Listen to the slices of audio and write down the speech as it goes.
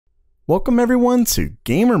Welcome everyone to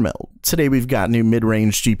Gamer Meld. Today we've got new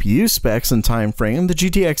mid-range GPU specs and time frame. The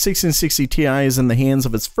GTX 1660 Ti is in the hands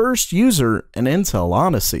of its first user, an Intel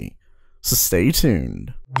Odyssey. So stay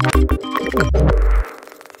tuned.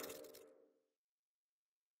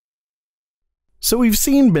 So we've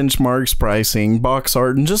seen benchmarks, pricing, box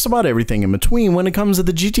art, and just about everything in between when it comes to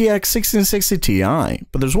the GTX 1660 Ti,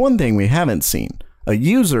 but there's one thing we haven't seen. A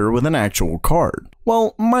user with an actual card.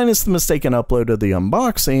 Well, minus the mistaken upload of the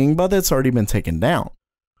unboxing, but that's already been taken down.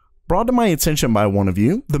 Brought to my attention by one of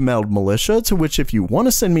you, the Meld Militia, to which if you want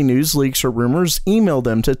to send me news, leaks, or rumors, email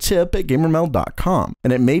them to tip@gamermeld.com,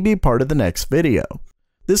 and it may be part of the next video.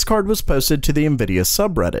 This card was posted to the Nvidia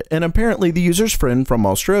subreddit, and apparently the user's friend from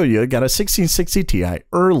Australia got a 1660 Ti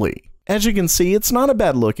early. As you can see, it's not a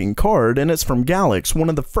bad looking card, and it's from Galax, one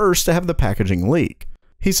of the first to have the packaging leak.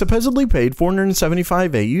 He supposedly paid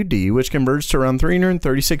 475 AUD, which converts to around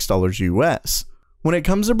 $336 US. When it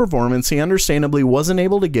comes to performance, he understandably wasn't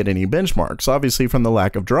able to get any benchmarks, obviously from the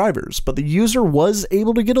lack of drivers, but the user was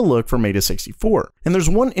able to get a look from Meta64. And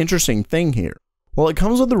there's one interesting thing here. While it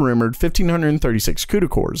comes with the rumored 1536 CUDA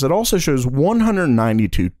cores, it also shows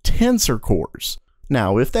 192 tensor cores.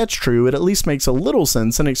 Now, if that's true, it at least makes a little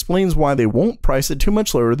sense and explains why they won't price it too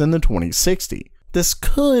much lower than the 2060. This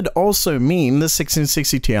could also mean the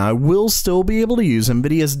 1660 Ti will still be able to use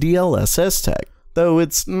Nvidia's DLSS tech, though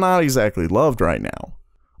it's not exactly loved right now.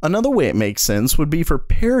 Another way it makes sense would be for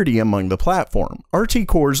parity among the platform. RT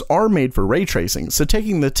cores are made for ray tracing, so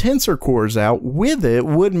taking the tensor cores out with it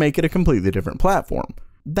would make it a completely different platform.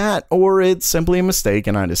 That, or it's simply a mistake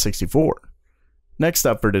in IDA64. Next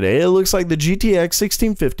up for today, it looks like the GTX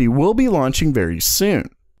 1650 will be launching very soon.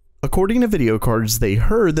 According to video cards, they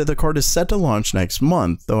heard that the card is set to launch next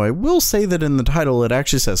month, though I will say that in the title it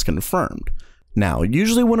actually says confirmed. Now,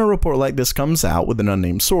 usually when a report like this comes out with an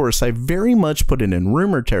unnamed source, I very much put it in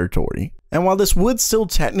rumor territory. And while this would still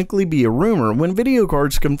technically be a rumor, when video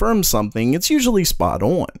cards confirm something, it's usually spot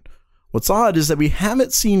on. What's odd is that we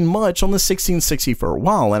haven't seen much on the 1660 for a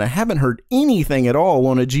while, and I haven't heard anything at all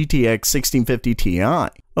on a GTX 1650 Ti.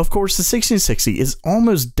 Of course, the 1660 is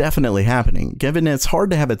almost definitely happening, given it's hard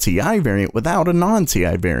to have a Ti variant without a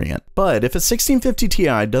non-Ti variant. But if a 1650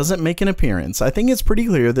 Ti doesn't make an appearance, I think it's pretty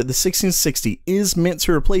clear that the 1660 is meant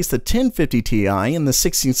to replace the 1050 Ti and the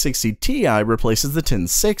 1660 Ti replaces the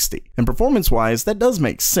 1060. And performance-wise, that does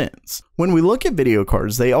make sense. When we look at video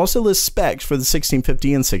cards, they also list specs for the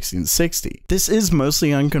 1650 and 1660. This is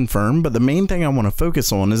mostly unconfirmed, but the main thing I want to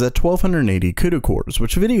focus on is that 1280 CUDA cores,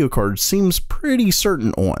 which video card seems pretty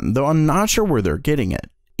certain on, though I'm not sure where they're getting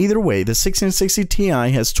it. Either way, the 1660 Ti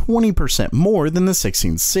has 20% more than the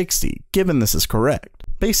 1660, given this is correct.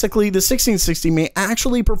 Basically, the 1660 may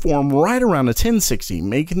actually perform right around a 1060,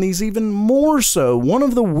 making these even more so one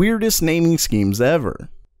of the weirdest naming schemes ever.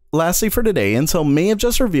 Lastly for today, Intel may have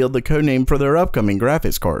just revealed the codename for their upcoming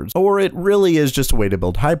graphics cards, or it really is just a way to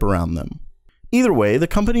build hype around them. Either way, the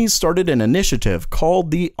company started an initiative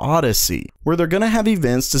called the Odyssey, where they're going to have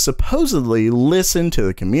events to supposedly listen to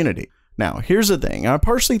the community. Now, here's the thing, I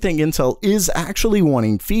partially think Intel is actually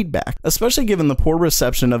wanting feedback, especially given the poor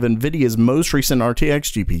reception of Nvidia's most recent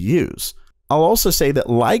RTX GPUs. I'll also say that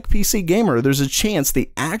like PC Gamer, there's a chance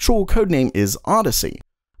the actual codename is Odyssey.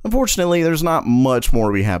 Unfortunately, there's not much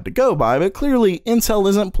more we have to go by, but clearly Intel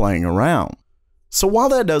isn't playing around. So while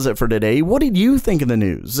that does it for today, what did you think of the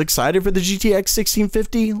news? Excited for the GTX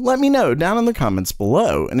 1650? Let me know down in the comments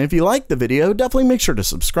below, and if you liked the video, definitely make sure to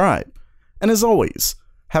subscribe. And as always,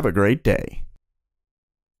 have a great day.